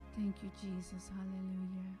Thank you, Jesus.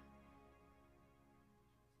 Hallelujah.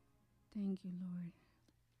 Thank you, Lord.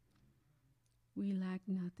 We lack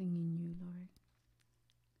nothing in you, Lord.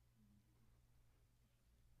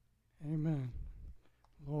 Amen.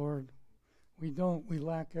 Lord, we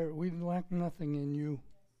lack nothing in you.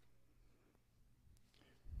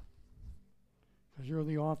 Because you're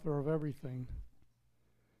the author of everything.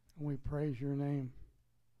 And we praise your name.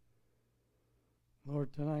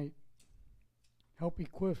 Lord, tonight, help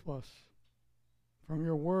equip us from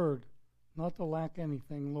your word not to lack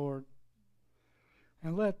anything, Lord.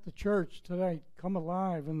 And let the church tonight come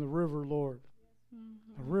alive in the river, Lord.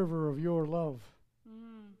 The river of your love.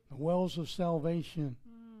 The wells of salvation.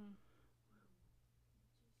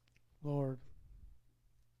 Lord,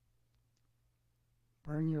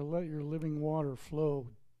 let your living water flow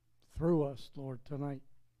through us, Lord, tonight.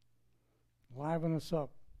 Liven us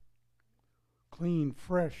up. Clean,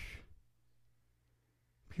 fresh,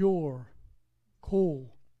 pure,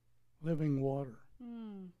 cool, living water.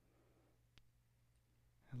 And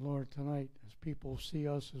Lord, tonight, as people see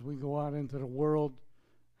us as we go out into the world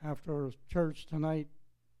after church tonight,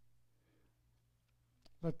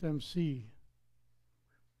 let them see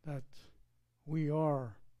that we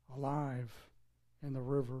are alive in the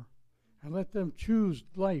river. And let them choose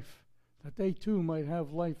life, that they too might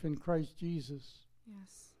have life in Christ Jesus.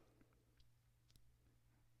 Yes.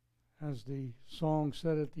 As the song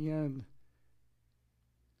said at the end,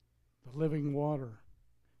 the living water.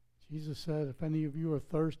 Jesus said, if any of you are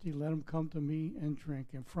thirsty, let him come to me and drink,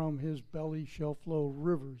 and from his belly shall flow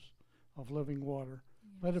rivers of living water.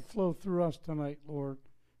 Yes. Let it flow through us tonight, Lord,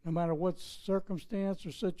 no matter what circumstance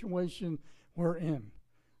or situation we're in.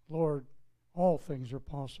 Lord, all things are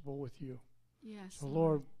possible with you. Yes. So,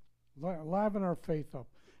 Lord, liven our faith up.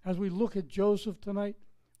 As we look at Joseph tonight,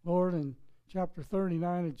 Lord, in chapter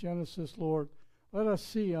 39 of Genesis, Lord, let us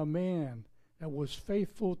see a man that was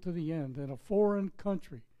faithful to the end in a foreign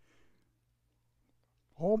country,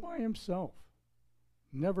 all by himself,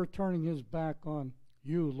 never turning his back on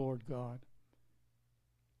you, Lord God.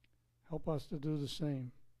 Help us to do the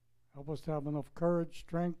same. Help us to have enough courage,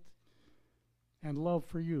 strength, and love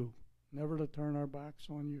for you, never to turn our backs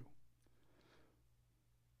on you.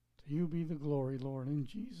 To you be the glory, Lord, in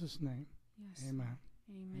Jesus' name. Yes. Amen.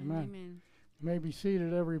 Amen. Amen. Amen. You may be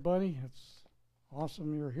seated, everybody. It's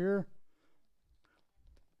awesome you're here.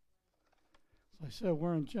 As I said,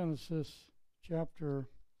 we're in Genesis chapter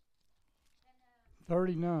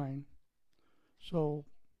 39. So,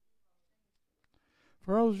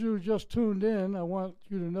 for those of you who just tuned in, I want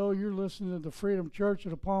you to know you're listening to the Freedom Church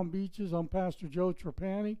of the Palm Beaches. I'm Pastor Joe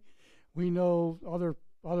Trapani. We know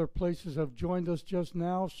other places have joined us just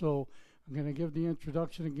now, so I'm going to give the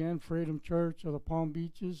introduction again. Freedom Church of the Palm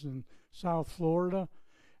Beaches in South Florida.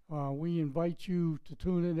 We invite you to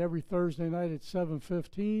tune in every Thursday night at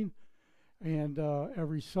 7:15 and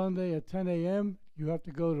every Sunday at 10 a.m. You have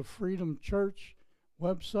to go to Freedom Church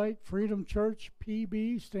website. Freedom Church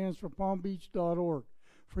PB stands for palmbeach.org.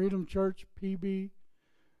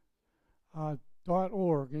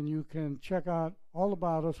 freedomchurchpb.org, and you can check out all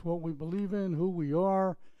about us, what we believe in, who we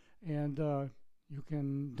are, and you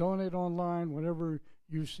can donate online, whatever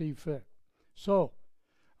you see fit. So,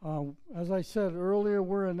 as I said earlier,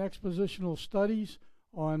 we're in expositional studies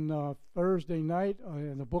on Thursday night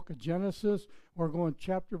in the book of Genesis. We're going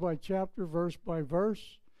chapter by chapter, verse by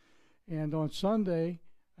verse. And on Sunday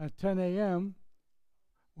at 10 a.m.,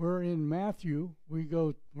 we're in Matthew.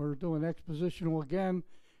 We're doing expositional again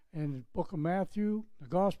in the book of Matthew, the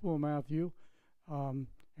Gospel of Matthew, and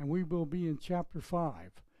we will be in chapter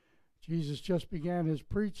 5. Jesus just began his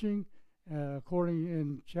preaching, according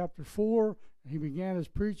in chapter 4. He began his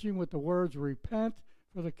preaching with the words, repent,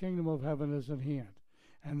 for the kingdom of heaven is at hand.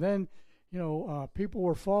 And then, people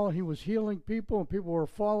were following. He was healing people, and people were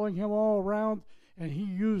following him all around, and he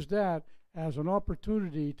used that as an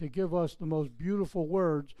opportunity to give us the most beautiful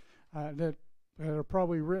words that are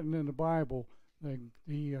probably written in the Bible,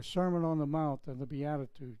 the Sermon on the Mount and the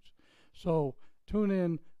Beatitudes. So tune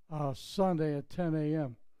in Sunday at 10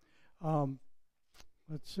 a.m.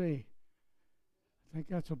 Let's see. I think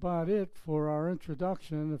that's about it for our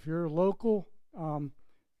introduction. If you're local,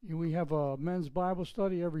 we have a men's Bible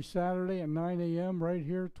study every Saturday at 9 a.m. right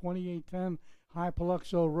here, 2810 High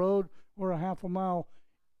Paluxo Road. We're a half a mile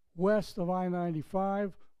west of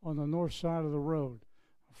I-95 on the north side of the road,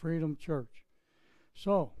 Freedom Church.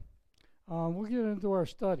 So, we'll get into our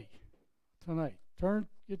study tonight.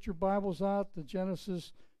 Get your Bibles out to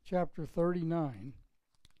Genesis chapter 39.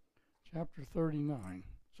 Chapter 39.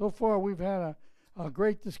 So far, we've had a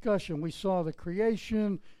great discussion. We saw the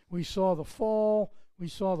creation, we saw the fall, we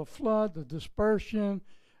saw the flood, the dispersion,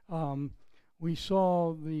 We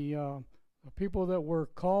saw the people that were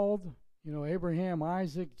called, Abraham,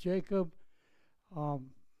 Isaac, Jacob.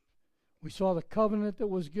 We saw the covenant that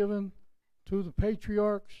was given to the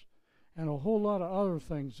patriarchs, and a whole lot of other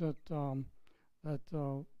things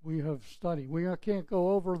that we have studied. We can't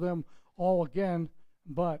go over them all again,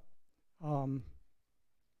 but I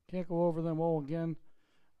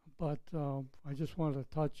just wanted to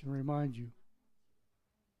touch and remind you.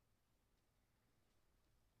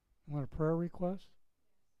 Want a prayer request?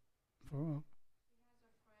 For,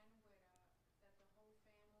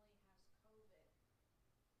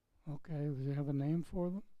 okay, does he have a name for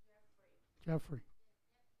them? Jeffrey.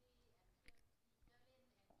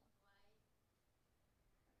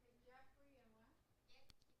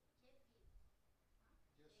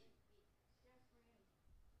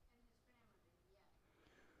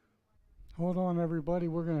 Hold on, everybody.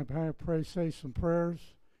 We're going to say some prayers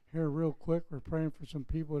here real quick. We're praying for some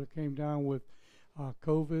people that came down with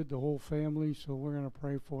COVID, the whole family, so we're going to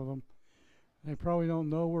pray for them. They probably don't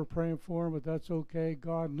know we're praying for them, but that's okay.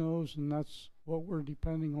 God knows, and that's what we're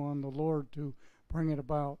depending on the Lord to bring it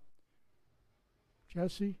about.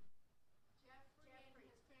 Jesse?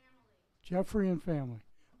 Jeffrey and family.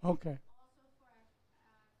 Okay. Also for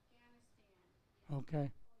Afghanistan.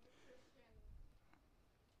 Okay.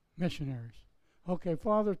 Missionaries. Okay,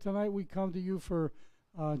 Father, tonight we come to you for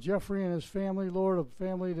Jeffrey and his family, Lord, a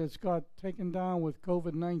family that's got taken down with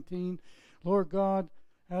COVID-19. Lord God,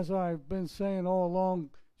 as I've been saying all along,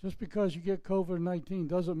 just because you get COVID-19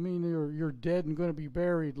 doesn't mean you're dead and going to be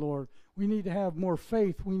buried, Lord. We need to have more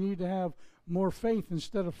faith. We need to have more faith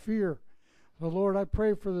instead of fear. So, Lord, I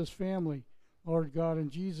pray for this family, Lord God, in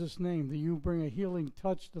Jesus' name, that you bring a healing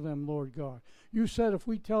touch to them, Lord God. You said if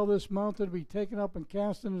we tell this mountain to be taken up and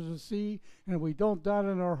cast into the sea, and if we don't doubt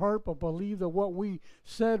in our heart but believe that what we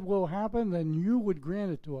said will happen, then you would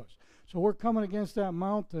grant it to us. So we're coming against that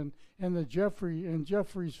mountain and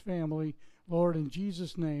Jeffrey's family, Lord, in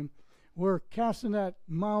Jesus' name. We're casting that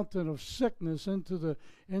mountain of sickness into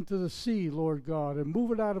the sea, Lord God, and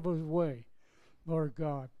move it out of his way, Lord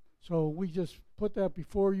God. So we just put that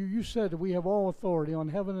before you. You said that we have all authority on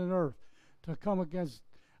heaven and earth to come against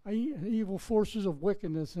evil forces of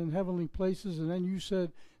wickedness in heavenly places. And then you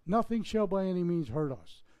said, nothing shall by any means hurt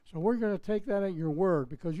us. So we're going to take that at your word,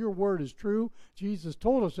 because your word is true. Jesus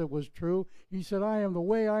told us it was true. He said, I am the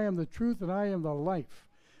way, I am the truth, and I am the life.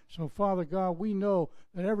 So, Father God, we know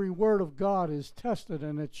that every word of God is tested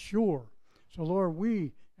and it's sure. So, Lord,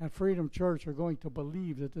 we at Freedom Church are going to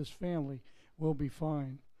believe that this family will be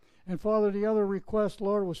fine. And Father, the other request,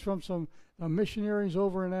 Lord, was from some missionaries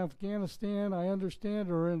over in Afghanistan. I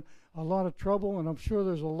understand are in a lot of trouble, and I'm sure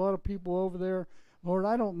there's a lot of people over there. Lord,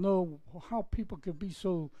 I don't know how people could be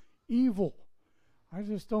so evil. I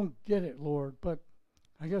just don't get it, Lord. But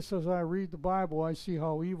I guess as I read the Bible, I see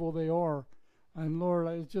how evil they are. And Lord,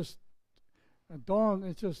 it just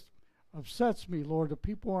upsets me, Lord, that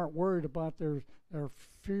people aren't worried about their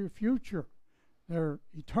future, their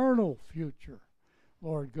eternal future.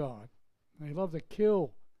 Lord God, they love to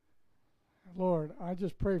kill. Lord, I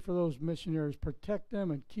just pray for those missionaries. Protect them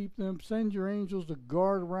and keep them. Send your angels to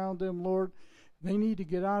guard around them, Lord. They need to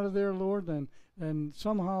get out of there, Lord, and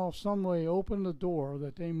somehow, some way open the door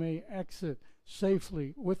that they may exit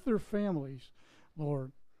safely with their families,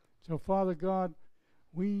 Lord. So, Father God,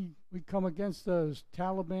 we come against those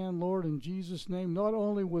Taliban, Lord, in Jesus' name, not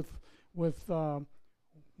only with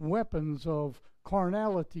weapons of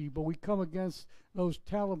carnality, but we come against those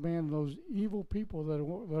Taliban, those evil people that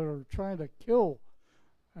are trying to kill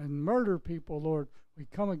and murder people, Lord. We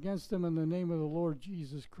come against them in the name of the Lord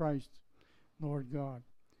Jesus Christ, Lord God.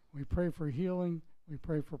 We pray for healing. We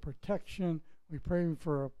pray for protection. We pray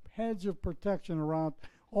for a hedge of protection around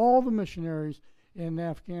all the missionaries in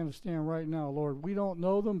Afghanistan right now, Lord. We don't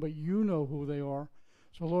know them, but you know who they are.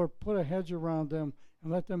 So, Lord, put a hedge around them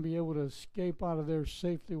and let them be able to escape out of there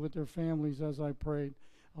safely with their families, as I prayed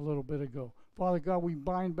a little bit ago. Father God, we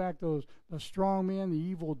bind back the strong man, the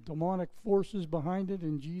evil demonic forces behind it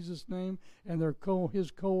in Jesus' name, and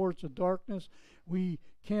his cohorts of darkness. We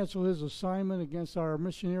cancel his assignment against our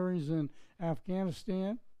missionaries in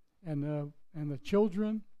Afghanistan and the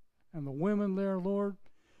children and the women there, Lord.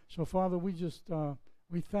 So, Father, we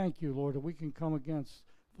thank you, Lord, that we can come against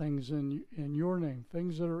things in your name,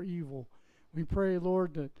 things that are evil. We pray,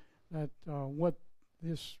 Lord, that what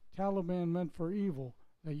this Taliban meant for evil,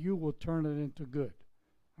 that you will turn it into good.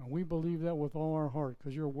 And we believe that with all our heart,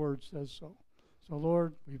 because your word says so. So,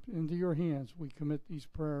 Lord, into your hands we commit these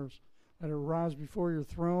prayers. Let it rise before your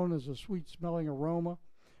throne as a sweet-smelling aroma,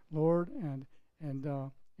 Lord, and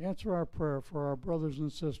answer our prayer for our brothers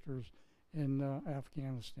and sisters in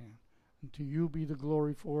Afghanistan. And to you be the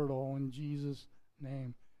glory for it all. In Jesus'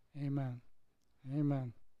 name, amen.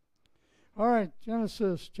 Amen. All right,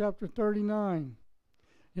 Genesis chapter 39.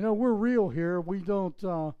 You know, we're real here. We're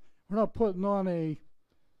not putting on a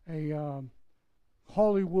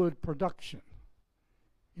Hollywood production.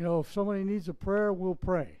 You know, if somebody needs a prayer, we'll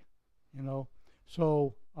pray. You know,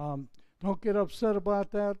 so don't get upset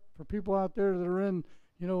about that. For people out there that are in,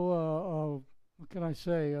 you know, what can I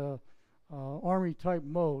say, army type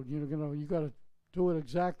mode. You know, you got to do it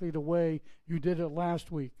exactly the way you did it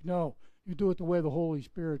last week. No, you do it the way the Holy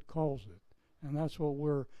Spirit calls it, and that's what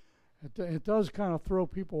we're. It does kind of throw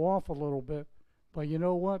people off a little bit, but you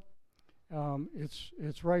know what?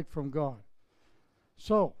 It's right from God.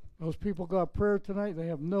 So those people got prayer tonight. They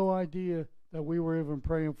have no idea that we were even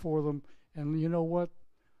praying for them. And you know what?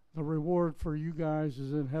 The reward for you guys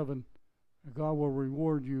is in heaven. God will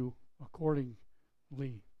reward you accordingly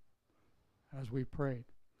as we prayed.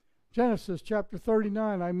 Genesis chapter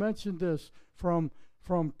 39. I mentioned this from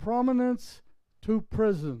prominence to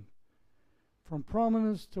prison. From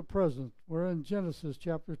prominence to prison. We're in Genesis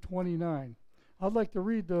chapter 29. I'd like to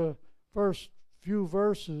read the first few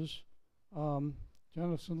verses.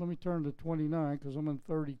 Genesis, let me turn to 29 because I'm in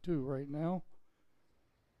 32 right now.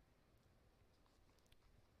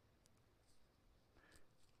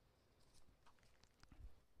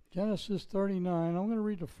 Genesis 39. I'm going to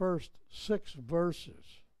read the first 6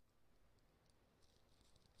 verses.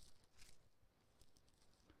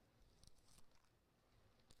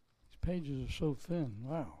 These pages are so thin.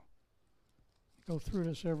 Wow. I go through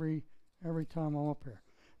this every time I'm up here.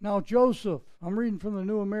 Now Joseph, I'm reading from the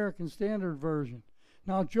New American Standard Version.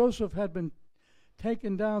 Now Joseph had been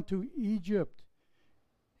taken down to Egypt,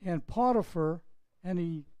 and Potiphar,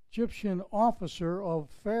 an Egyptian officer of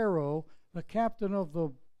Pharaoh, the captain of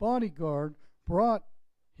the bodyguard, bought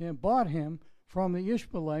him from the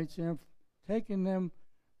Ishmaelites and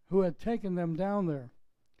who had taken them down there.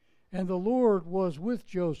 And the Lord was with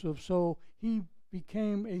Joseph, so he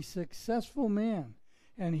became a successful man,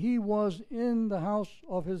 and he was in the house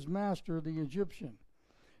of his master, the Egyptian.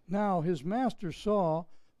 Now his master saw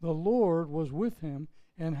the Lord was with him,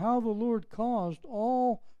 and how the Lord caused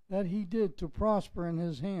all that he did to prosper in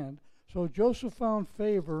his hand. So Joseph found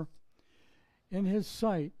favor in his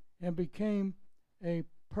sight and became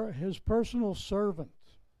his personal servant.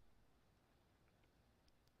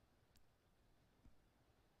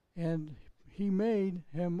 And he made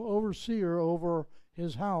him overseer over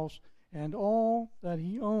his house, and all that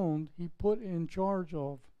he owned he put in charge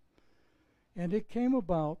of. And it came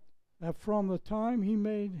about that from the time he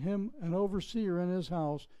made him an overseer in his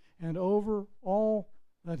house and over all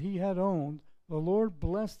that he had owned, the Lord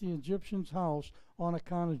blessed the Egyptian's house on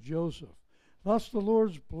account of Joseph. Thus the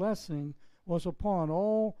Lord's blessing was upon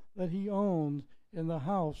all that he owned in the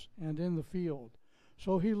house and in the field.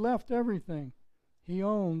 So he left everything he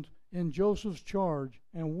owned in Joseph's charge,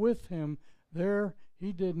 and with him there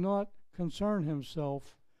he did not concern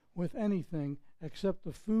himself with anything except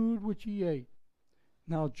the food which he ate.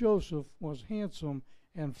 Now Joseph was handsome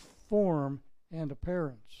in form and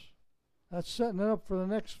appearance. That's setting it up for the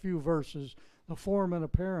next few verses, the form and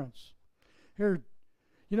appearance. Here,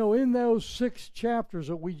 you know, in those 6 chapters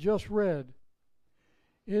that we just read,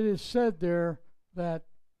 it is said there that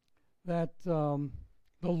the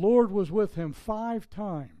Lord was with him 5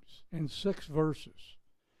 times in 6 verses.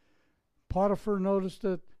 Potiphar noticed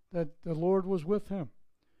that the Lord was with him.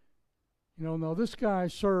 You know, now this guy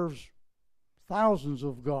serves thousands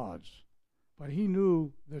of gods, but he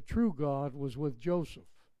knew the true God was with Joseph,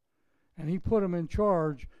 and he put him in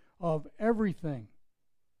charge of everything.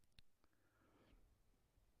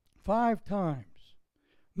 5 times.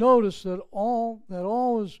 Notice that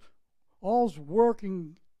all's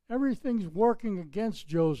working, everything's working against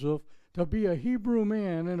Joseph to be a Hebrew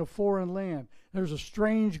man in a foreign land. There's a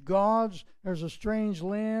strange gods, there's a strange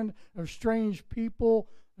land, there's strange people,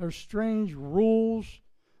 there's strange rules.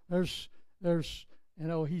 There's you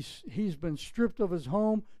know, he's been stripped of his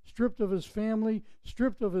home, stripped of his family,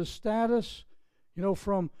 stripped of his status, you know,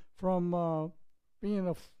 from being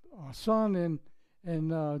a son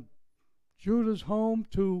in Judah's home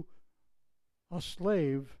to a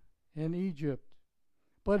slave in Egypt.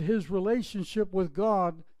 But his relationship with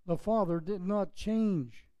God, the Father, did not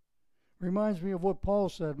change. Reminds me of what Paul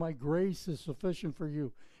said, my grace is sufficient for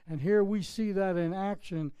you. And here we see that in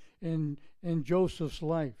action in Joseph's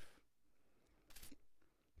life.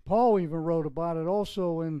 Paul even wrote about it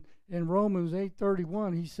also in Romans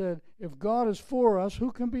 8:31. He said, if God is for us,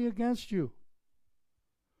 who can be against you?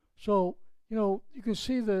 So, you can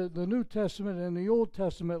see the New Testament and the Old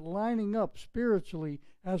Testament lining up spiritually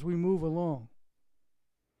as we move along.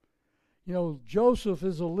 Joseph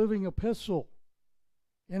is a living epistle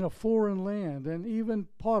in a foreign land, and even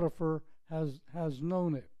Potiphar has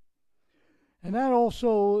known it. And that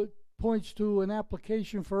also points to an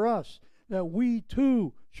application for us, that we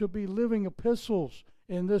too should be living epistles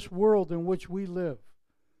in this world in which we live.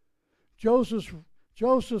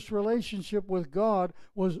 Joseph's relationship with God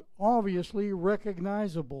was obviously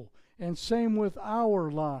recognizable, and same with our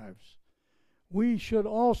lives. We should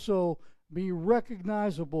also be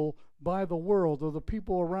recognizable by the world or the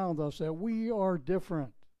people around us, that we are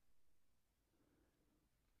different.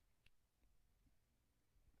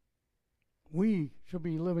 We should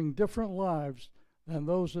be living different lives than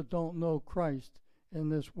those that don't know Christ in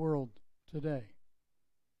this world today.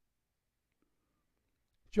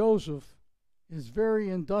 Joseph is very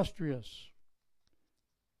industrious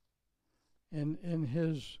in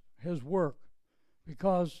his work,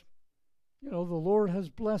 because the Lord has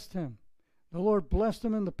blessed him. The Lord blessed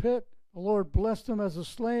him in the pit. The Lord blessed him as a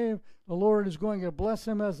slave. The Lord is going to bless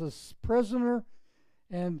him as a prisoner,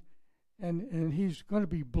 and he's going to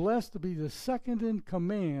be blessed to be the second in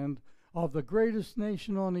command of the greatest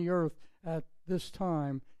nation on the earth at this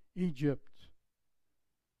time, Egypt.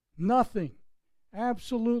 Nothing,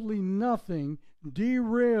 absolutely nothing,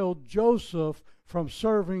 derailed Joseph from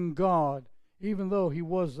serving God, even though he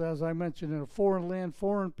was, as I mentioned, in a foreign land,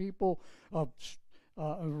 foreign people,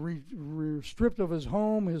 stripped of his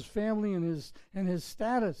home, his family, and his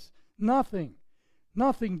status. Nothing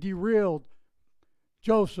derailed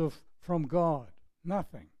Joseph from God.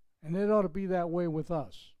 Nothing. And it ought to be that way with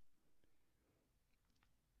us.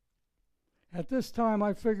 At this time,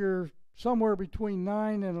 I figure somewhere between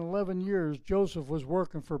 9 and 11 years, Joseph was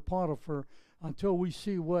working for Potiphar, until we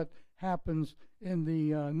see what happens in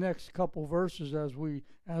the next couple verses as we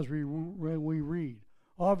read.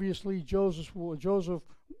 Obviously, Joseph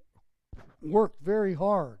worked very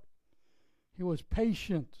hard. He was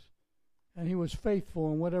patient, and he was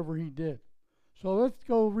faithful in whatever he did. So let's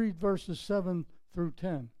go read verses 7 through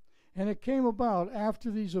 10. And it came about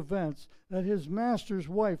after these events that his master's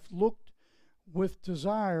wife looked with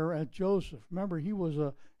desire at Joseph. Remember, he was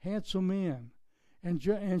a handsome man.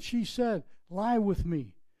 And she said, "Lie with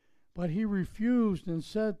me." But he refused and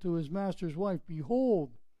said to his master's wife,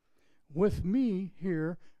 "Behold, with me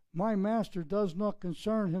here, my master does not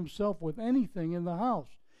concern himself with anything in the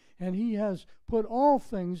house, and he has put all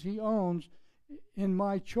things he owns in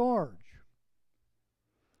my charge.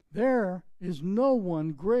 There is no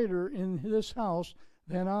one greater in this house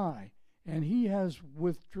than I, and he has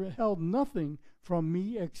withheld nothing from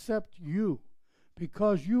me except you,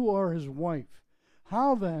 because you are his wife.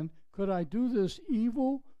 How then could I do this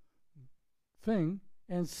evil thing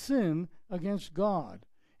and sin against God?"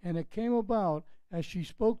 And it came about, as she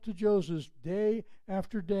spoke to Joseph day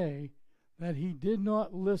after day, that he did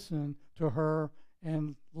not listen to her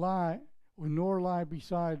and nor lie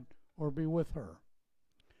beside or be with her.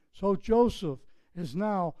 So Joseph is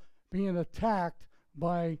now being attacked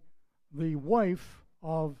by the wife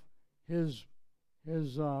of his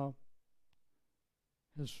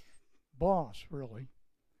boss, really.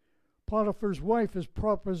 Potiphar's wife is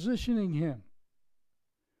propositioning him,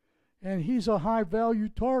 and he's a high-value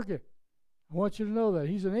target. I want you to know that.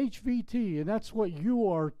 He's an HVT, and that's what you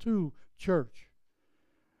are too, church.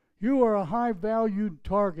 You are a high-valued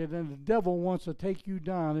target, and the devil wants to take you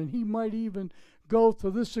down, and he might even go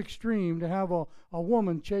to this extreme to have a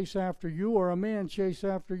woman chase after you, or a man chase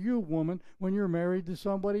after you, woman, when you're married to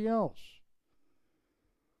somebody else.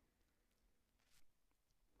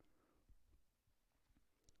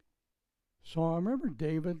 So I remember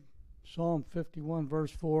David, Psalm 51,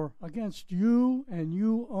 verse 4, "Against you and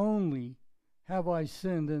you only have I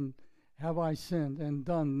sinned and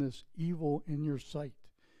done this evil in your sight."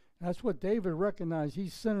 That's what David recognized.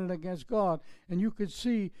 He's sinning against God. And you could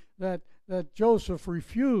see that Joseph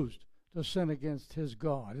refused to sin against his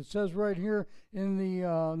God. It says right here in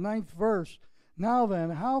the 9th verse, "Now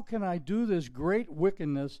then, how can I do this great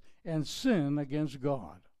wickedness and sin against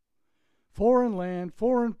God?" Foreign land,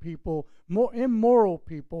 foreign people, more immoral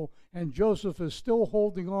people, and Joseph is still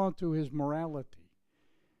holding on to his morality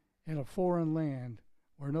in a foreign land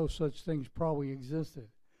where no such things probably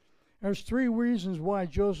existed. There's 3 reasons why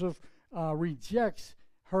Joseph rejects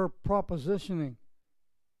her propositioning.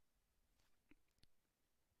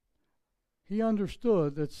 He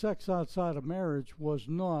understood that sex outside of marriage was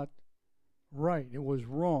not right. It was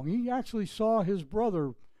wrong. He actually saw his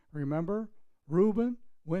brother, remember, Reuben,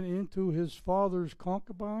 went into his father's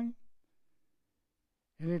concubine,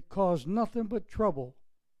 and it caused nothing but trouble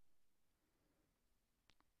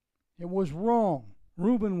It was wrong.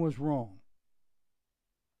 Reuben was wrong.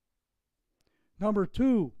 Number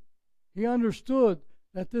 2, he understood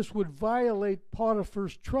that this would violate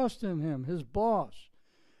Potiphar's trust in him, his boss.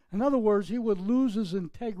 In other words, he would lose his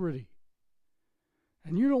integrity.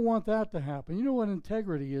 And you don't want that to happen. You know what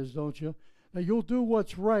integrity is, don't you? That you'll do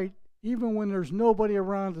what's right even when there's nobody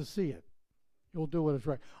around to see it. You'll do what is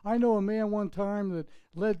right. I know a man one time that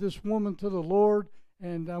led this woman to the Lord,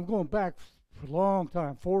 and I'm going back for a long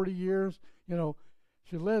time, 40 years. You know,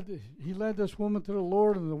 he led this woman to the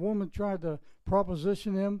Lord, and the woman tried to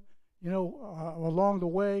proposition him, along the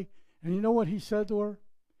way. And you know what he said to her?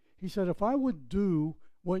 He said, if I would do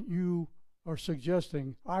what you are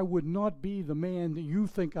suggesting, I would not be the man that you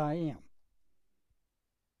think I am.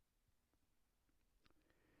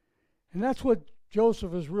 And that's what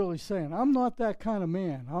Joseph is really saying. I'm not that kind of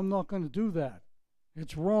man. I'm not going to do that.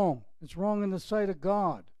 It's wrong. It's wrong in the sight of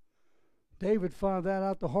God. David found that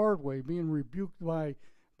out the hard way, being rebuked by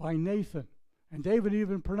Nathan. And David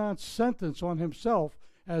even pronounced sentence on himself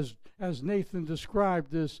as Nathan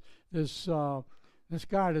described this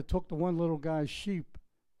guy that took the one little guy's sheep.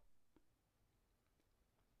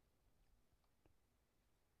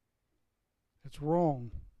 It's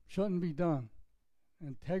wrong. Shouldn't be done.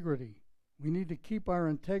 Integrity. We need to keep our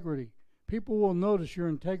integrity. People will notice your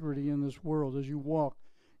integrity in this world as you walk,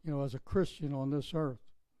 as a Christian on this earth.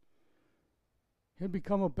 You'll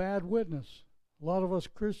become a bad witness. A lot of us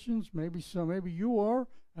Christians, maybe you are,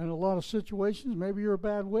 and a lot of situations, maybe you're a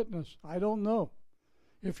bad witness. I don't know.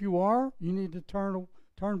 If you are, you need to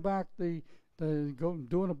turn back go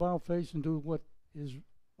do an about face and do what is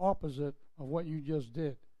opposite of what you just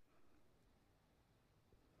did.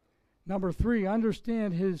 Number 3,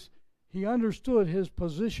 he understood his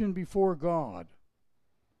position before God.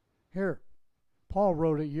 Here, Paul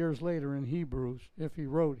wrote it years later in Hebrews, if he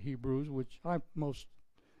wrote Hebrews, which I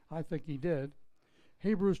think he did.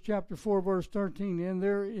 Hebrews chapter 4, verse 13, and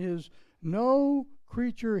there is no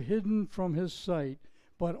creature hidden from his sight,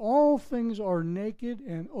 but all things are naked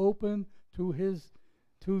and open to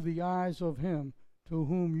the eyes of him to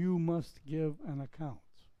whom you must give an account.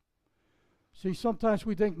 See, sometimes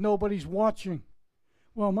we think nobody's watching.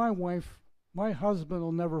 Well, my husband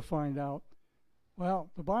will never find out.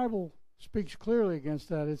 Well, the Bible speaks clearly against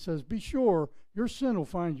that. It says, be sure your sin will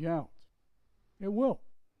find you out. It will.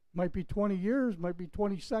 Might be 20 years, might be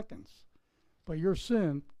 20 seconds, but your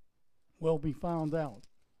sin will be found out.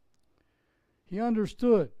 He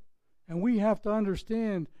understood, and we have to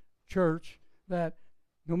understand, church, that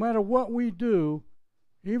no matter what we do,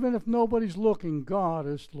 even if nobody's looking, God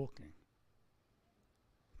is looking.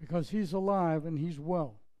 Because he's alive and he's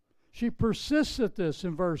well. She persists at this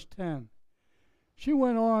in verse 10. She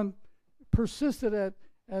went on, persisted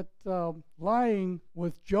at lying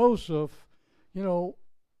with Joseph,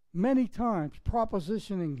 many times,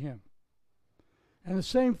 propositioning him. And the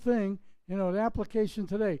same thing, the application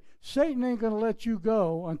today. Satan ain't going to let you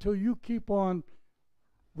go until you keep on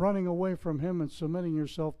running away from him and submitting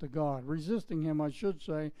yourself to God. Resisting him, I should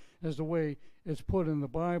say, is the way it's put in the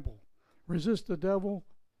Bible. Resist the devil.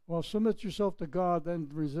 Well, submit yourself to God, then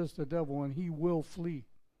resist the devil, and he will flee.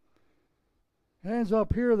 It ends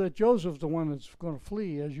up here that Joseph's the one that's going to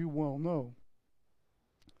flee, as you well know.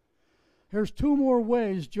 There's 2 more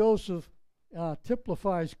ways Joseph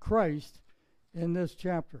typifies Christ in this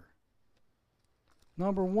chapter.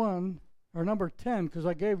 Number 10, because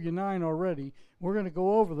I gave you 9 already. We're going to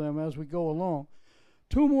go over them as we go along.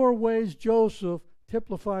 2 more ways Joseph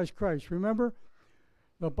typifies Christ. Remember,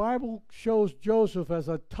 the Bible shows Joseph as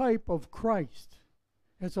a type of Christ.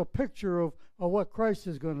 It's a picture of what Christ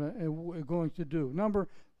is going to do.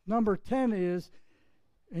 Number 10 is,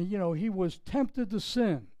 he was tempted to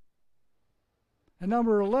sin. And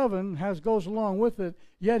number 11 goes along with it,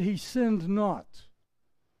 yet he sinned not.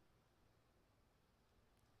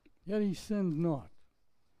 Yet he sinned not.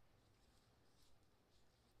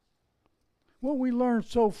 What we learned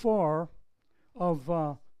so far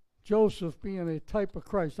of Joseph being a type of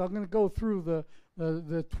Christ. I'm going to go through the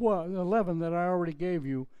 11 that I already gave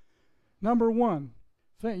you. Number 1,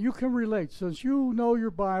 you can relate. Since you know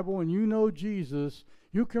your Bible and you know Jesus,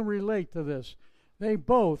 you can relate to this. They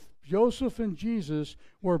both, Joseph and Jesus,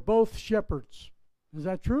 were both shepherds. Is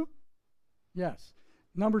that true? Yes.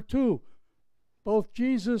 Number 2, both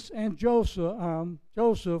Jesus and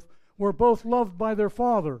Joseph were both loved by their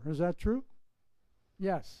father. Is that true?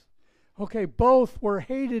 Yes. Okay, both were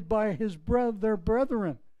hated by their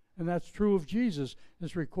brethren, and that's true of Jesus.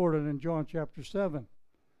 It's recorded in John chapter 7.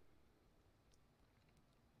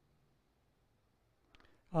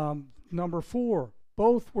 Number 4,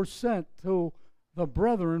 both were sent to the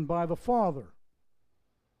brethren by the Father.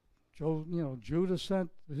 Judah sent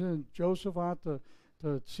Joseph out to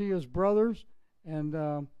see his brothers, and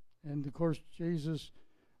of course Jesus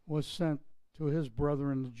was sent to his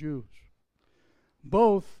brethren, the Jews.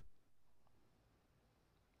 Both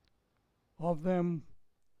of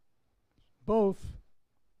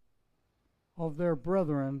their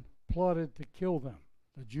brethren plotted to kill them.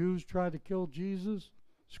 The Jews tried to kill Jesus,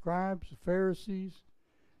 scribes, the Pharisees,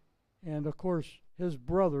 and of course his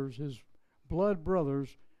brothers, his blood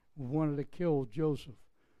brothers, wanted to kill Joseph.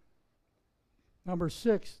 Number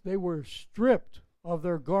 6, they were stripped of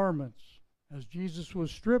their garments. As Jesus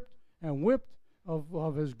was stripped and whipped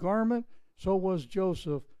of his garment, so was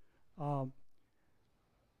Joseph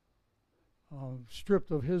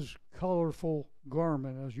stripped of his colorful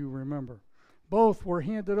garment, as you remember. Both were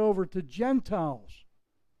handed over to Gentiles.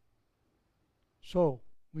 So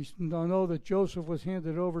we know that Joseph was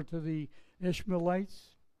handed over to the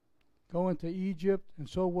Ishmaelites, going to Egypt, and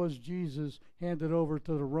so was Jesus handed over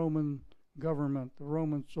to the Roman government, the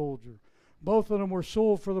Roman soldier. Both of them were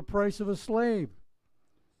sold for the price of a slave.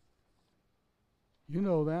 You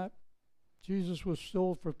know that. Jesus was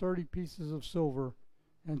sold for 30 pieces of silver,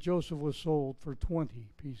 and Joseph was sold for 20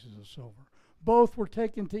 pieces of silver. Both were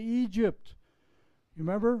taken to Egypt. You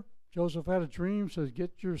remember? Joseph had a dream, says,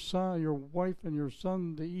 get your son, your wife, and your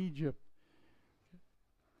son to Egypt.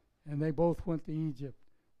 And they both went to Egypt.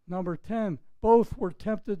 Number 10, both were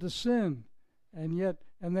tempted to sin, and yet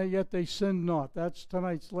they sinned not. That's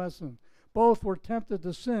tonight's lesson. Both were tempted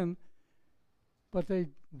to sin, but they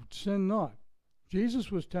sinned not.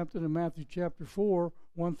 Jesus was tempted in Matthew chapter 4,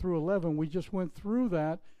 1 through 11. We just went through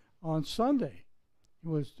that on Sunday.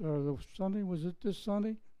 Was it this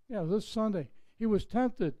Sunday? Yeah, this Sunday. He was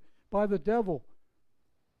tempted by the devil.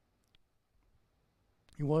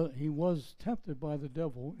 He was tempted by the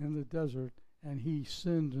devil in the desert, and he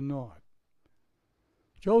sinned not.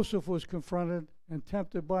 Joseph was confronted and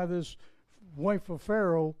tempted by this wife of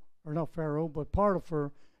Pharaoh, or not Pharaoh, but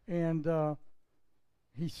Potiphar, and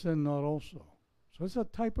he sinned not also. So it's a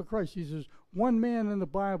type of Christ. He says one man in the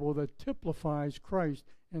Bible that typifies Christ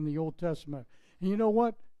in the Old Testament. And you know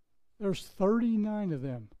what? There's 39 of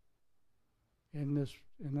them in the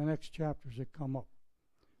next chapters that come up.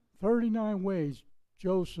 39 ways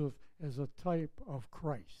Joseph is a type of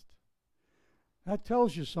Christ. That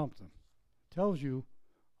tells you something. It tells you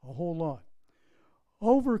a whole lot.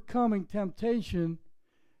 Overcoming temptation,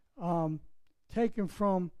 taken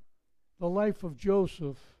from the life of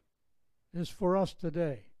Joseph, is for us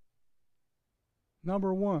today.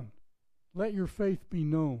 Number 1, let your faith be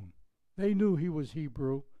known. They knew he was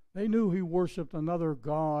Hebrew. They knew he worshiped another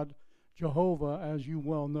God, Jehovah, as you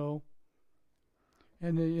well know.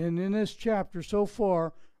 And in this chapter so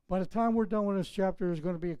far, by the time we're done with this chapter, there's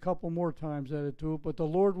going to be a couple more times added to it, but the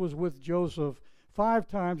Lord was with Joseph 5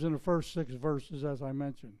 times in the first 6 verses, as I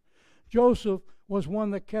mentioned. Joseph was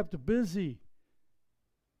one that kept busy.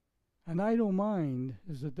 An idle mind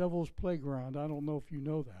is the devil's playground. I don't know if you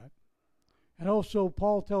know that. And also,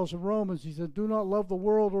 Paul tells in Romans, he said, do not love the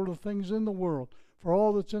world or the things in the world. For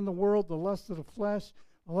all that's in the world, the lust of the flesh,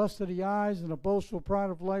 the lust of the eyes, and the boastful pride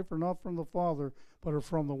of life are not from the Father, but are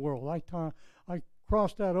from the world. I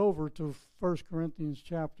crossed that over to 1 Corinthians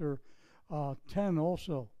chapter 10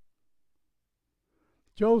 also.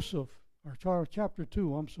 Chapter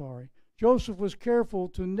 2, I'm sorry. Joseph was careful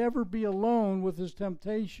to never be alone with his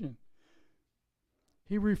temptation.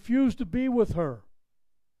 He refused to be with her.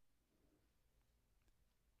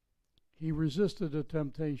 He resisted the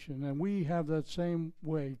temptation, and we have that same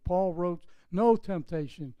way. Paul wrote, no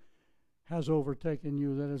temptation has overtaken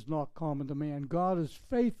you that is not common to man. God is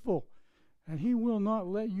faithful, and he will not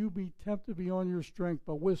let you be tempted beyond your strength,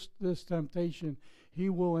 but with this temptation, he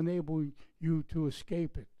will enable you to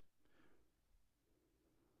escape it.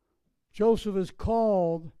 Joseph is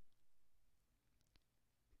called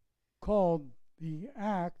the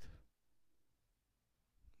act.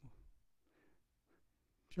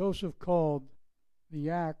 Joseph called the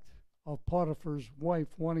act of Potiphar's wife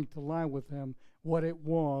wanting to lie with him what it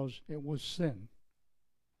was sin.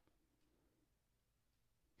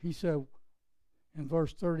 He said in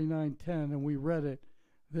verse 39:10, and we read it,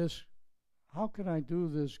 how can I do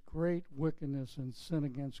this great wickedness and sin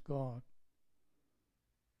against God?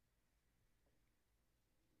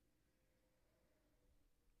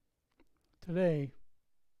 Today,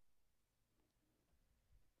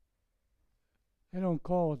 they don't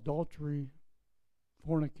call adultery,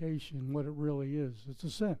 fornication, what it really is. It's a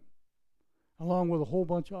sin, along with a whole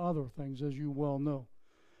bunch of other things, as you well know.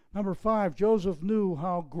 Number 5, Joseph knew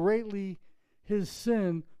how greatly his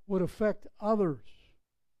sin would affect others.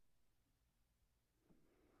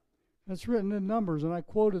 That's written in Numbers, and I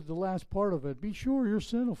quoted the last part of it. Be sure your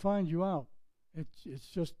sin will find you out.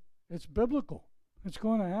 It's biblical. It's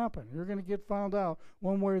going to happen. You're going to get found out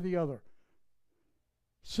one way or the other.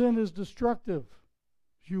 Sin is destructive,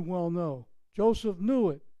 as you well know. Joseph knew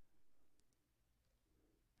it,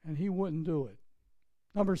 and he wouldn't do it.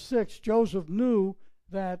 Number 6, Joseph knew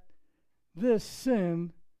that this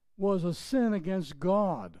sin was a sin against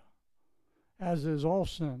God, as is all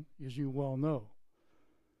sin, as you well know.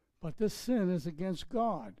 But this sin is against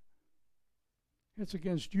God. It's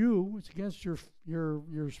against you. It's against your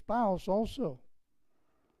spouse also.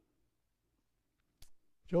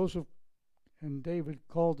 Joseph and David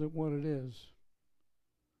called it what it is.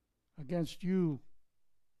 Against you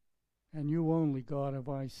and you only, God, have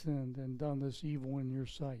I sinned and done this evil in your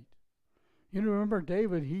sight. You know, remember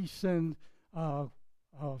David, he sinned with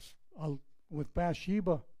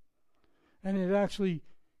Bathsheba. And he actually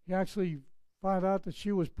found out that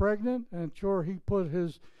she was pregnant, and sure, he put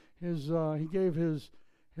he gave his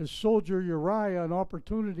soldier Uriah an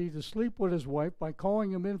opportunity to sleep with his wife by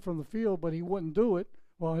calling him in from the field, but he wouldn't do it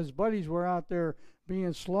while his buddies were out there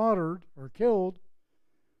being slaughtered or killed.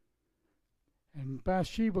 And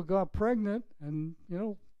Bathsheba got pregnant, and,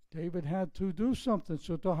 David had to do something.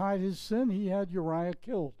 So to hide his sin, he had Uriah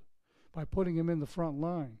killed by putting him in the front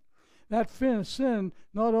line. That sin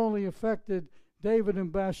not only affected David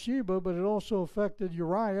and Bathsheba, but it also affected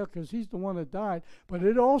Uriah, because he's the one that died. But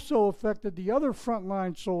it also affected the other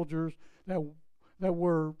frontline soldiers that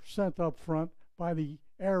were sent up front by the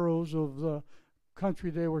arrows of the country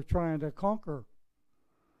they were trying to conquer.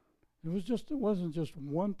 It wasn't just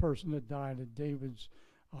one person that died of David's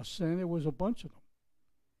sin. It was a bunch of them,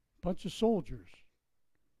 a bunch of soldiers.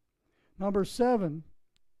 Number 7,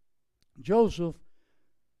 Joseph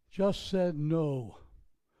just said no.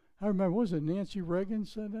 I remember, was it Nancy Reagan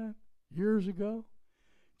said that years ago?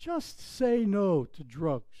 Just say no to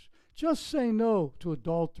drugs. Just say no to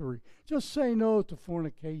adultery. Just say no to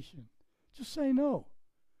fornication. Just say no.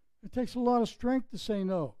 It takes a lot of strength to say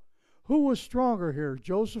no. Who was stronger here,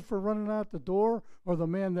 Joseph for running out the door, or the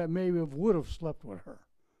man that maybe would have slept with her?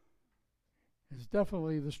 It's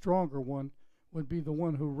definitely the stronger one would be the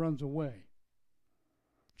one who runs away.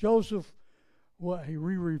 Joseph, he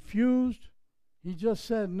refused. He just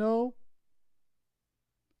said no,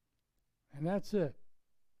 and that's it.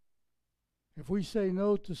 If we say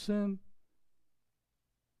no to sin,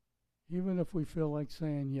 even if we feel like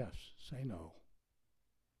saying yes, say no.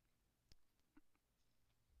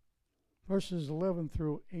 Verses 11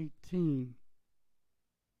 through 18.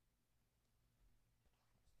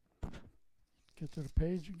 Get to the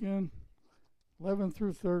page again. 11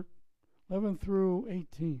 through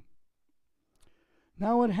 18.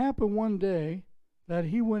 Now it happened one day that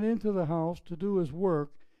he went into the house to do his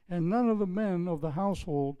work, and none of the men of the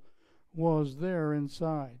household was there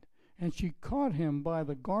inside. And she caught him by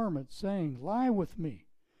the garment, saying, Lie with me.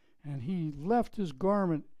 And he left his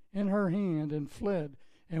garment in her hand and fled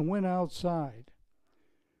and went outside.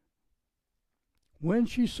 When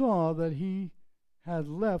she saw that he had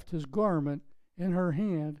left his garment in her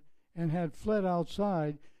hand and had fled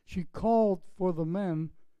outside, she called for the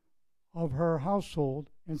men of her household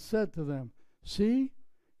and said to them, See,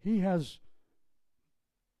 he has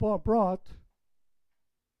brought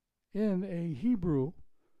in a Hebrew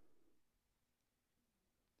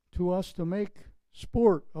to us to make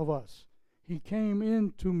sport of us. He came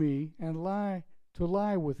in to me and lie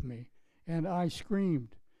with me, and I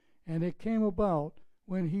screamed. And it came about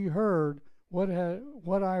when he heard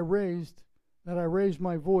that I raised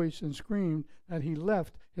my voice and screamed, that he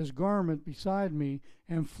left his garment beside me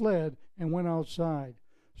and fled and went outside.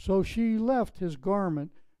 So she left his garment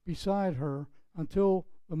beside her until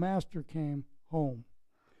the master came home.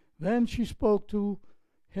 Then she spoke to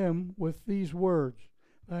him with these words,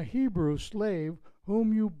 The Hebrew slave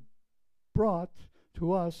whom you brought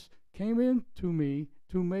to us came in to me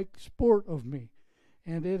to make sport of me.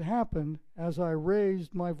 And it happened, as I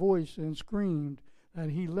raised my voice and screamed, that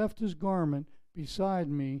he left his garment beside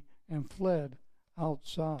me and fled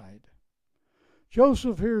outside.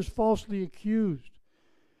 Joseph here is falsely accused.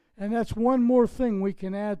 And that's one more thing we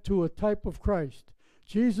can add to a type of Christ.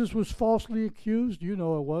 Jesus was falsely accused. You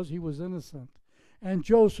know it was. He was innocent. And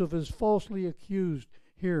Joseph is falsely accused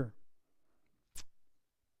here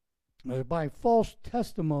by false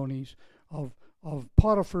testimonies of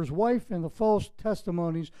Potiphar's wife and the false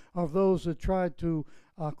testimonies of those that tried to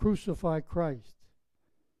crucify Christ.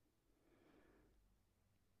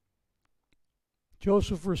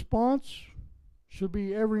 Joseph's response should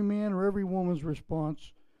be every man or every woman's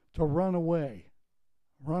response, to run away.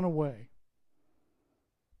 Run away.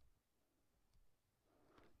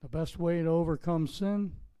 The best way to overcome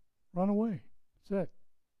sin, run away. That's it.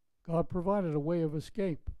 God provided a way of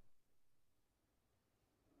escape.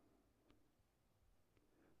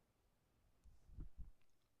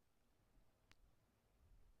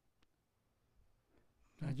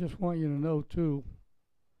 I just want you to know, too,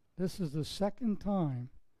 this is the second time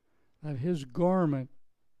that his garment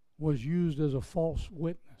was used as a false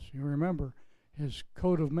witness. You remember, his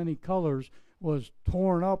coat of many colors was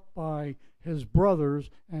torn up by his brothers,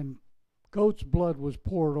 and goat's blood was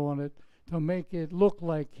poured on it to make it look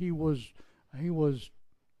like he was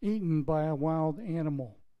eaten by a wild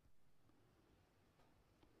animal.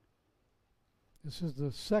 This is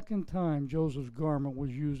the second time Joseph's garment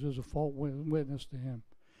was used as a false witness to him.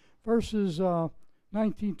 Verses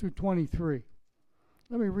 19 through 23.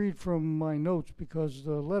 Let me read from my notes because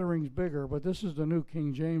the lettering's bigger, but this is the New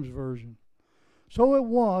King James Version. So it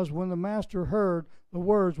was when the master heard the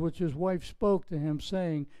words which his wife spoke to him,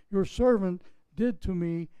 saying, Your servant did to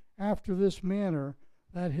me after this manner,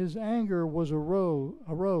 that his anger was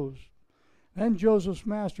arose. Then Joseph's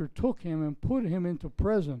master took him and put him into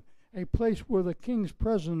prison, a place where the king's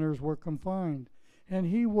prisoners were confined. And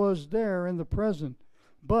he was there in the prison.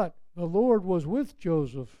 But the Lord was with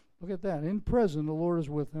Joseph. Look at that. In prison, the Lord is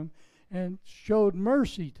with him, and showed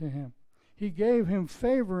mercy to him. He gave him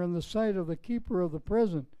favor in the sight of the keeper of the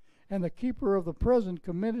prison. And the keeper of the prison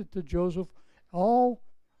committed to Joseph's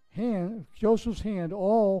hand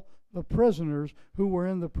all the prisoners who were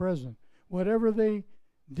in the prison. Whatever they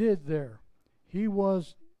did there, it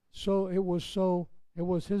was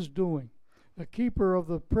his doing. The keeper of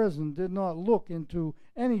the prison did not look into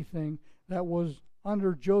anything that was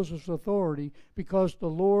under Joseph's authority, because the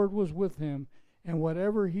Lord was with him, and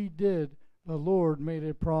whatever he did, the Lord made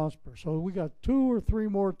it prosper. So we got 2 or 3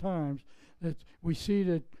 more times that we see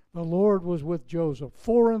that the Lord was with Joseph.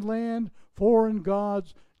 Foreign land, foreign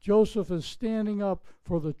gods. Joseph is standing up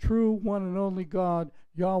for the true one and only God,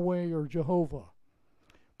 Yahweh or Jehovah.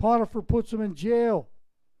 Potiphar puts him in jail.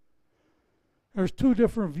 There's 2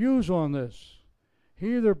 different views on this.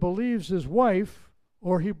 He either believes his wife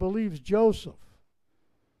or he believes Joseph.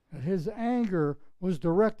 His anger was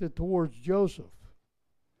directed towards Joseph.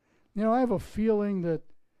 You know, I have a feeling that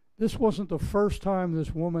this wasn't the first time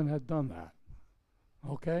this woman had done that.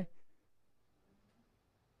 Okay?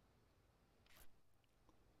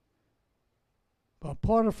 But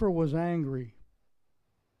Potiphar was angry.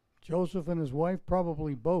 Joseph and his wife,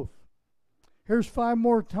 probably both. Here's 5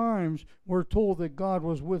 more times we're told that God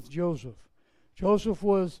was with Joseph.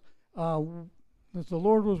 That the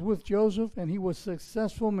Lord was with Joseph, and he was a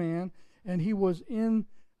successful man, and he was in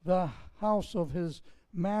the house of his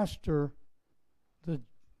master, the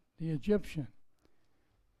Egyptian.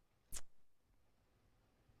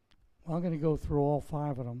 Well, I'm going to go through all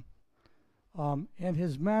 5 of them. And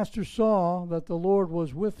his master saw that the Lord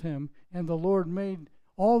was with him, and the Lord made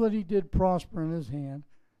all that he did prosper in his hand.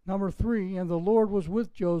 Number 3, and the Lord was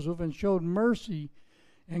with Joseph and showed mercy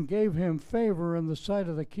and gave him favor in the sight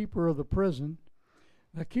of the keeper of the prison.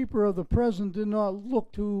 The keeper of the prison did not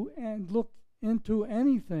look into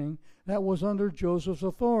anything that was under Joseph's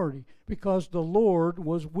authority, because the Lord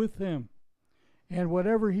was with him. And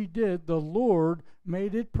whatever he did, the Lord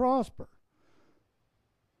made it prosper.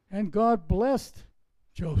 And God blessed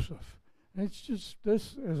Joseph. It's just,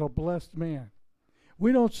 this is a blessed man.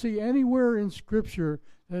 We don't see anywhere in Scripture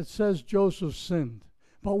that says Joseph sinned.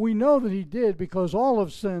 But we know that he did, because all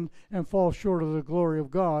have sinned and fall short of the glory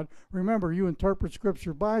of God. Remember, you interpret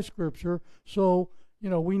Scripture by Scripture, so,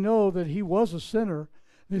 we know that he was a sinner.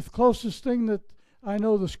 The closest thing that I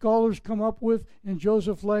know the scholars come up with in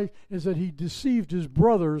Joseph's life is that he deceived his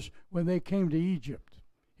brothers when they came to Egypt.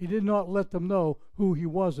 He did not let them know who he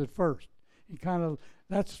was at first. He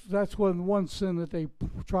that's one sin that they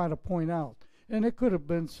try to point out. And it could have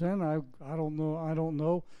been sin. I don't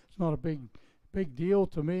know. It's not a big deal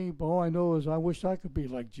to me, but all I know is I wish I could be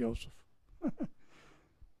like Joseph.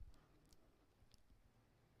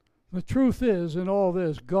 The truth is, in all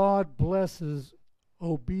this, God blesses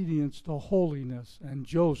obedience to holiness, and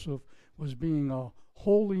Joseph was being a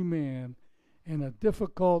holy man in a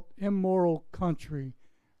difficult, immoral country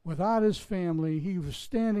without his family. He was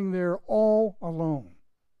standing there all alone.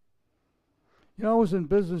 I was in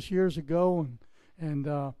business years ago, and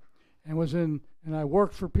I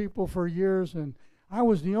worked for people for years, and I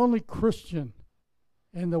was the only Christian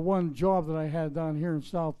in the one job that I had down here in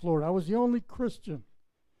South Florida. I was the only Christian.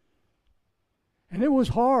 And it was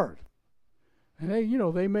hard. And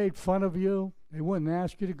they made fun of you. They wouldn't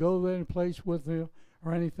ask you to go to any place with you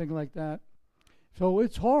or anything like that. So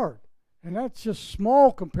it's hard. And that's just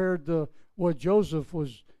small compared to what Joseph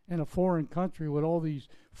was in a foreign country with all these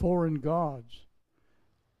foreign gods.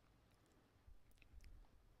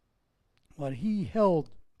 But he held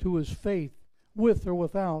to his faith with or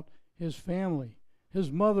without his family.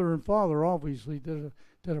 His mother and father obviously did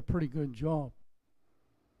a pretty good job.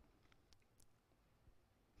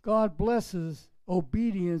 God blesses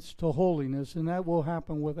obedience to holiness, and that will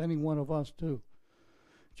happen with any one of us too.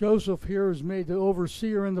 Joseph here is made the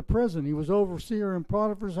overseer in the prison. He was overseer in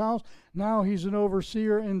Potiphar's house. Now he's an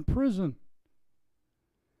overseer in prison.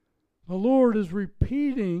 The Lord is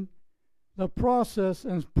repeating the process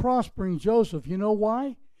and prospering Joseph. You know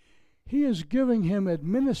why? He is giving him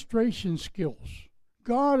administration skills.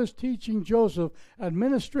 God is teaching Joseph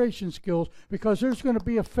administration skills because there's going to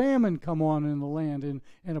be a famine come on in the land in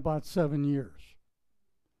about 7 years.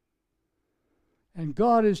 And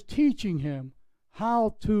God is teaching him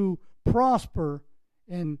how to prosper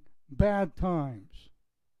in bad times.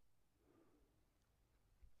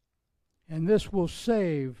 And this will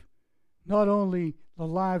save not only the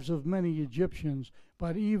lives of many Egyptians,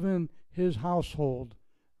 but even his household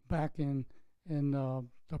back in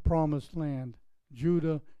the promised land,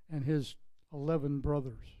 Judah and his 11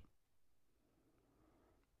 brothers.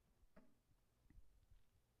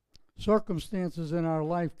 Circumstances in our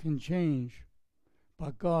life can change,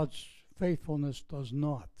 but God's faithfulness does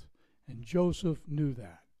not. And Joseph knew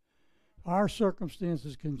that. Our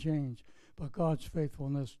circumstances can change, but God's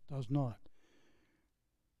faithfulness does not.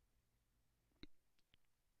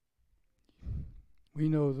 We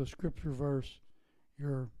know the scripture verse,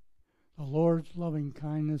 the Lord's loving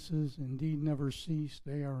kindnesses indeed never cease.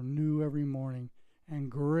 They are new every morning,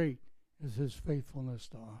 and great is his faithfulness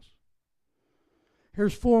to us.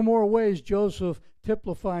 Here's 4 more ways Joseph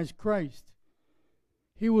typifies Christ.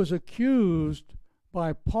 He was accused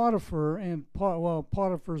by Potiphar and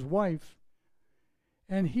Potiphar's wife,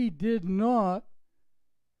 and he did not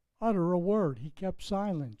utter a word. He kept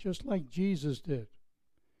silent, just like Jesus did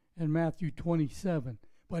in Matthew 27.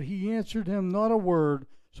 But he answered him not a word,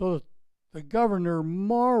 so that the governor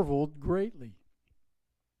marveled greatly.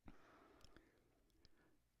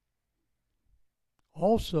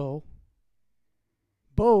 Also,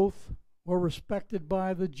 both were respected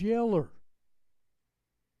by the jailer.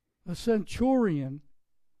 The centurion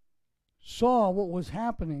saw what was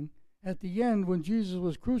happening at the end when Jesus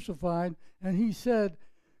was crucified, and he said,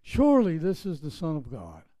 "Surely this is the Son of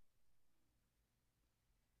God."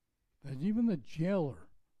 That even the jailer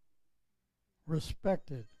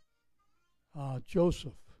respected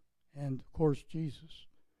Joseph and, of course, Jesus.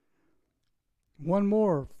 One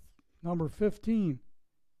more, number 15.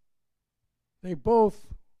 They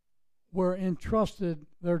both were entrusted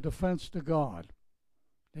their defense to God.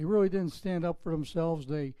 They really didn't stand up for themselves.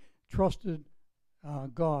 They trusted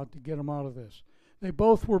God to get them out of this. They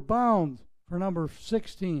both were bound for number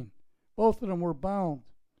 16. Both of them were bound.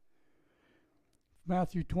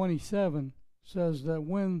 Matthew 27 says that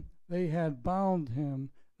when they had bound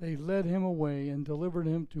him, they led him away and delivered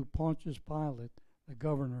him to Pontius Pilate, the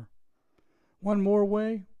governor. One more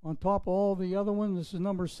way, on top of all the other ones, this is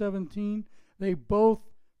number 17, they both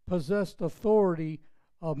possessed authority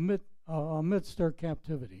amidst their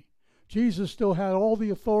captivity. Jesus still had all the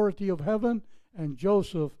authority of heaven, and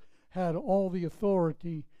Joseph had all the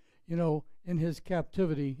authority, in his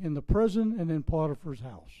captivity in the prison and in Potiphar's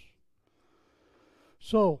house.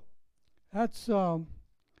 So that's a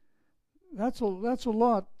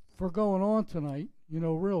lot for going on tonight,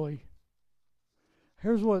 really.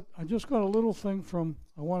 Here's what I just got a little thing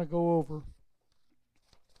I want to go over.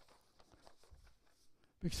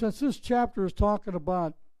 Because since this chapter is talking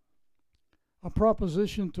about a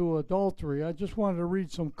proposition to adultery, I just wanted to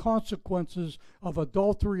read some consequences of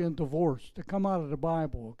adultery and divorce to come out of the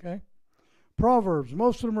Bible, okay? Proverbs,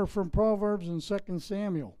 most of them are from Proverbs and 2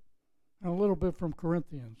 Samuel, and a little bit from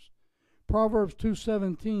Corinthians. Proverbs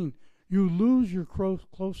 2:17, you lose your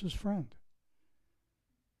closest friend.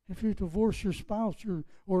 If you divorce your spouse,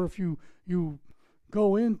 or if you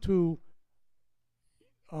go into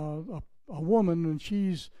a woman and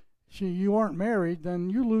you aren't married, then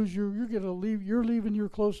you're leaving your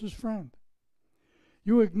closest friend.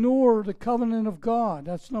 You ignore the covenant of God.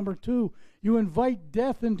 That's number 2. You invite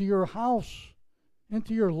death into your house,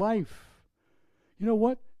 into your life. You know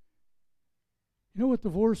what? You know what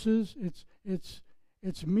divorce is?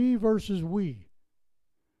 It's me versus we.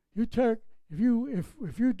 If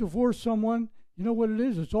you divorce someone, you know what it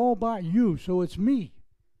is? It's all about you, so it's me.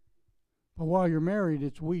 But while you're married,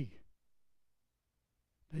 it's we.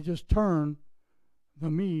 They just turn the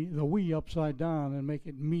we upside down and make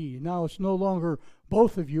it me. Now it's no longer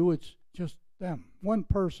both of you, it's just them. One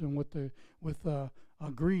person with a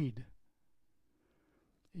greed.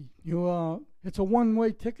 It's a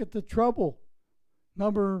one-way ticket to trouble.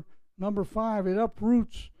 Number 5, it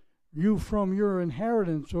uproots you from your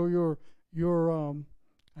inheritance or your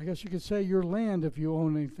I guess you could say your land if you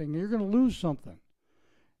own anything. You're going to lose something.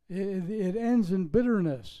 It ends in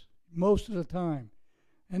bitterness most of the time.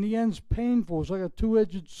 And the end's painful. It's like a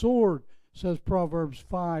two-edged sword, says Proverbs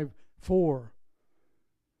 5:4.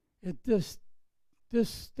 It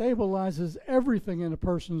destabilizes everything in a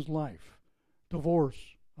person's life. Divorce,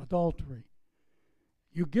 adultery.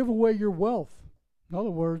 You give away your wealth. In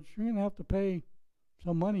other words, you're going to have to pay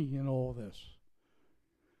some money in all this.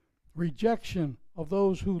 Rejection of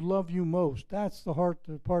those who love you most. That's the part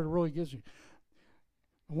that really gets you.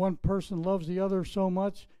 One person loves the other so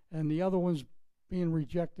much, and the other one's being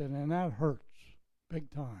rejected, and that hurts big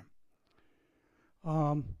time.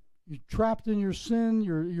 You're trapped in your sin.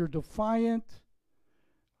 You're defiant.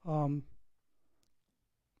 Your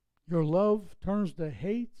love turns to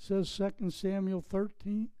hate, says 2 Samuel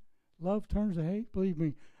 13. Love turns to hate. Believe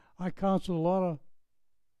me, I counsel a lot of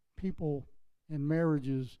people in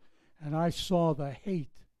marriages, and I saw the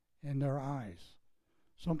hate in their eyes.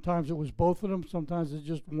 Sometimes it was both of them, sometimes it's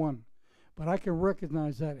just one. But I can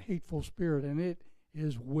recognize that hateful spirit, and it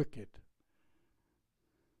is wicked.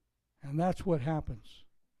 And that's what happens.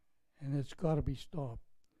 And it's got to be stopped.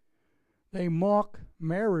 They mock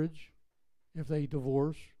marriage if they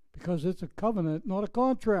divorce because it's a covenant, not a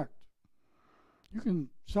contract. You can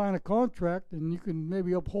sign a contract and you can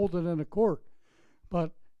maybe uphold it in a court.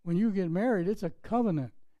 But when you get married, it's a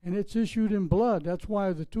covenant. And it's issued in blood. That's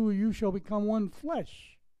why the two of you shall become one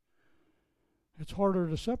flesh. It's harder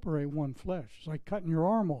to separate one flesh. It's like cutting your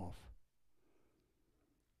arm off.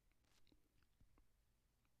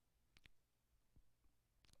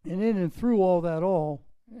 And in and through all that,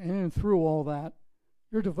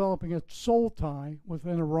 you're developing a soul tie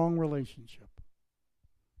within a wrong relationship,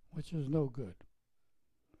 which is no good.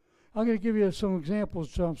 I'm going to give you some examples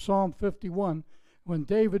from Psalm 51. When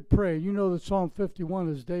David prayed, you know that Psalm 51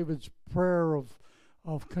 is David's prayer of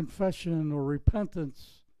confession or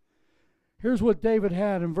repentance. Here's what David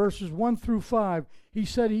had in verses 1 through 5. He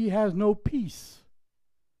said he has no peace.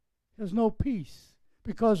 He has no peace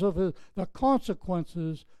because of the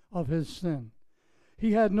consequences of his sin.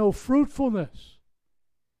 He had no fruitfulness.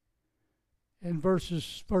 In verse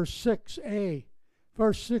 6a.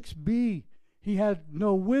 Verse 6b, he had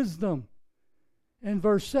no wisdom. In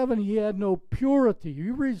verse 7, he had no purity.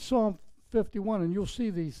 You read Psalm 51 and you'll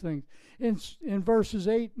see these things. In verses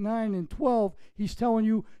 8, 9, and 12, he's telling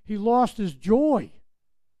you he lost his joy.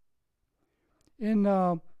 In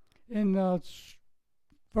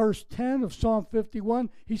verse 10 of Psalm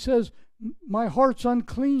 51, he says, my heart's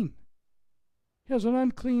unclean. He has an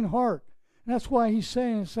unclean heart. And that's why he's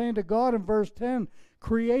saying to God in verse 10,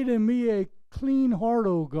 create in me a clean heart,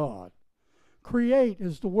 O God. Create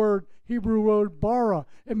is the word, Hebrew word bara.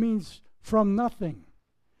 It means from nothing.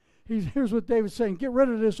 Here's what David's saying. Get rid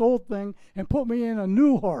of this old thing and put me in a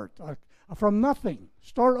new heart, from nothing.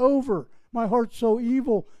 Start over. My heart's so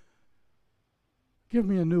evil. Give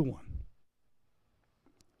me a new one.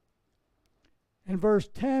 In verse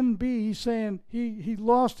 10b, he's saying he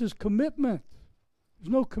lost his commitment.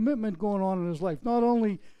 There's no commitment going on in his life. Not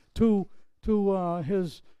only to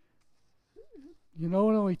his, not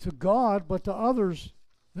only to God, but to others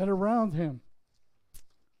that are around him.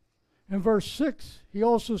 In verse 6, he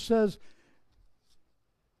also says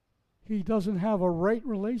he doesn't have a right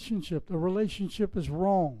relationship. The relationship is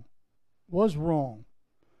wrong, was wrong.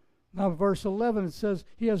 Now, verse 11, it says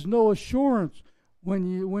he has no assurance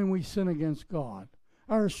when we sin against God.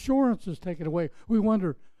 Our assurance is taken away. We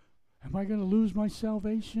wonder, am I going to lose my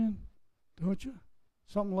salvation? Don't you?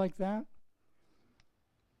 Something like that.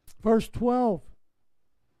 Verse 12,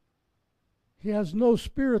 he has no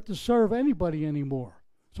spirit to serve anybody anymore.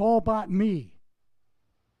 It's all about me.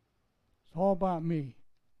 It's all about me.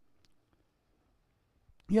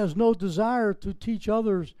 He has no desire to teach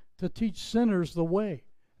others, to teach sinners the way.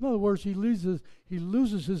 In other words, he loses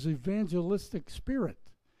his evangelistic spirit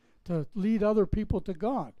to lead other people to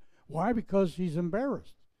God. Why? Because he's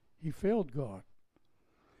embarrassed. He failed God.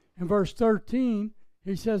 In verse 13,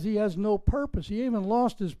 he says he has no purpose. He even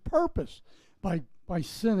lost his purpose by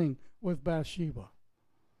sinning with Bathsheba.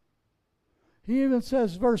 He even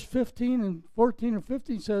says, verse 15 and 14 and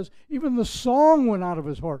 15 says, even the song went out of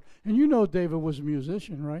his heart. And you know David was a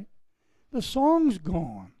musician, right? The song's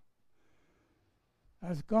gone.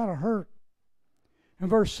 That's got to hurt. In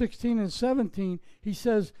verse 16 and 17, he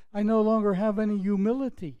says, I no longer have any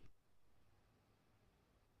humility.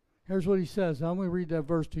 Here's what he says. Now, let me read that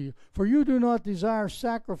verse to you. For you do not desire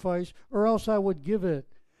sacrifice, or else I would give it.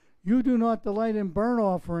 You do not delight in burnt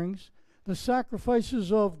offerings. The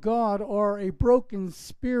sacrifices of God are a broken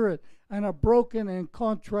spirit and a broken and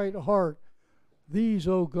contrite heart. These,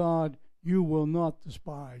 O God, you will not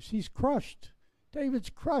despise. He's crushed. David's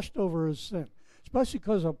crushed over his sin, especially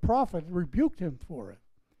because a prophet rebuked him for it.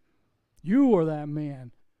 You are that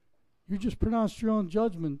man. You just pronounced your own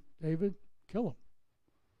judgment, David. Kill him.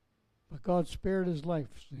 But God spared his life.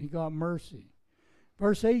 He got mercy.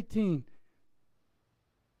 Verse 18.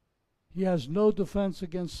 He has no defense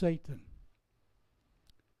against Satan.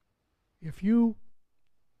 Here's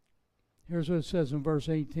what it says in verse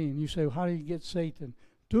 18. You say, how do you get Satan?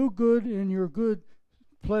 Do good in your good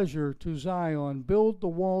pleasure to Zion. Build the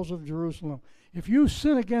walls of Jerusalem. If you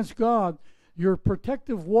sin against God, your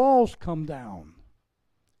protective walls come down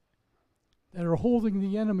that are holding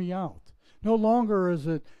the enemy out. No longer is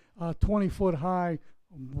it a 20-foot high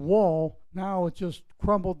wall. Now it's just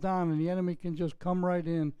crumbled down and the enemy can just come right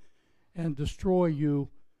in and destroy you,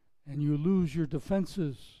 and you lose your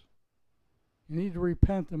defenses. You need to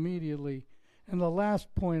repent immediately. And the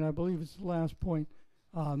last point, I believe it's the last point,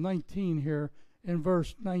 19 here, in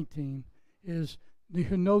verse 19, is you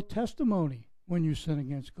have no testimony when you sin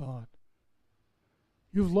against God.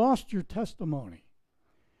 You've lost your testimony.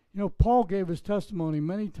 You know, Paul gave his testimony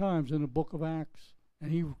many times in the book of Acts,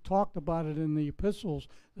 and he talked about it in the epistles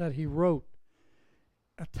that he wrote.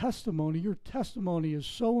 A testimony, your testimony is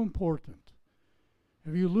so important.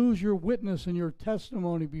 If you lose your witness and your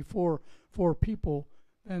testimony before people,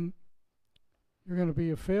 then you're going to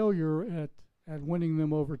be a failure at winning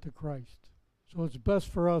them over to Christ. So it's best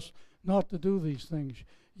for us not to do these things.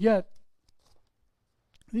 Yet,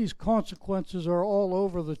 these consequences are all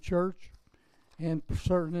over the church and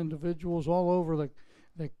certain individuals all over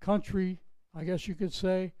the country, I guess you could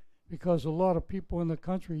say, because a lot of people in the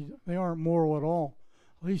country, they aren't moral at all.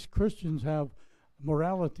 At least Christians have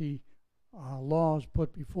morality laws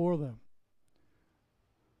put before them.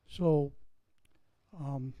 So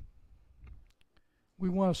we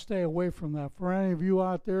want to stay away from that. For any of you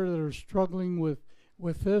out there that are struggling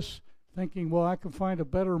with this, thinking, well, I can find a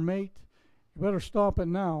better mate, you better stop it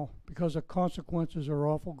now, because the consequences are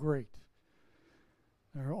awful great.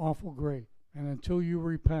 They're awful great. And until you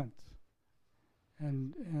repent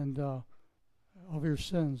and of your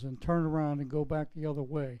sins and turn around and go back the other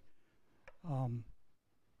way,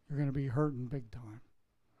 you're going to be hurting big time.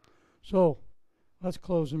 So let's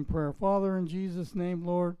close in prayer. Father, in Jesus' name,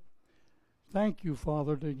 Lord, thank you,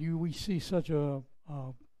 Father, that we see such a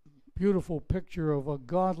beautiful picture of a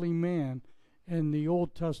godly man in the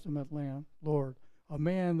Old Testament land, Lord. A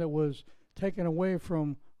man that was taken away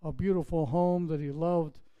from a beautiful home that he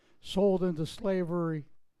loved, sold into slavery,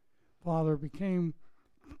 Father, became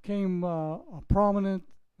a prominent.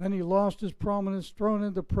 Then he lost his prominence, thrown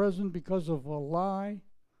into prison because of a lie.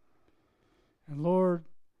 And Lord,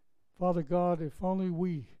 Father God, if only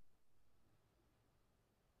we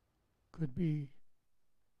could be,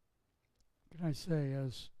 can I say,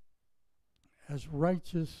 as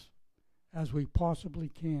righteous as we possibly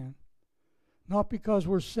can. Not because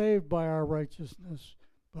we're saved by our righteousness,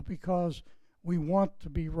 but because we want to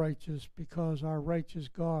be righteous, because our righteous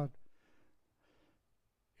God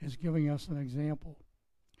is giving us an example.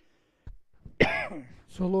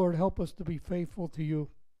 So, Lord, help us to be faithful to you.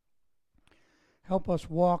 Help us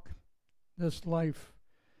walk this life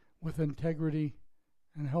with integrity,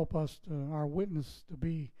 and help us, our witness, to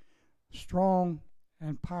be strong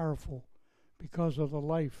and powerful because of the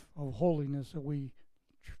life of holiness that we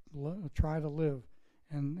try to live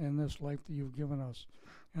in this life that you've given us.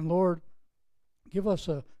 And Lord, give us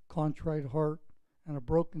a contrite heart and a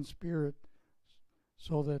broken spirit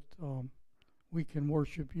so that we can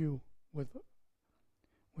worship you with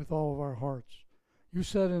all of our hearts. You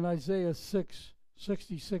said in Isaiah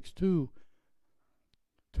 66:2,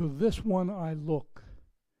 to this one I look,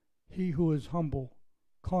 he who is humble,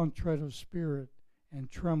 contrite of spirit, and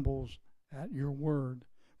trembles at your word.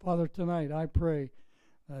 Father, tonight I pray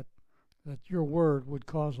that your word would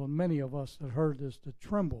cause many of us that heard this to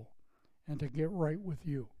tremble and to get right with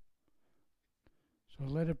you. So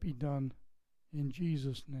let it be done in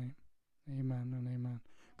Jesus' name. Amen and amen.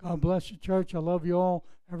 God bless you, church. I love you all.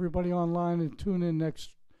 Everybody online, and tune in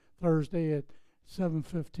next Thursday at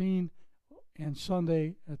 7:15 and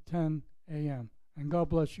Sunday at 10 a.m. And God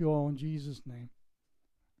bless you all in Jesus' name.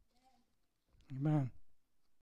 Amen.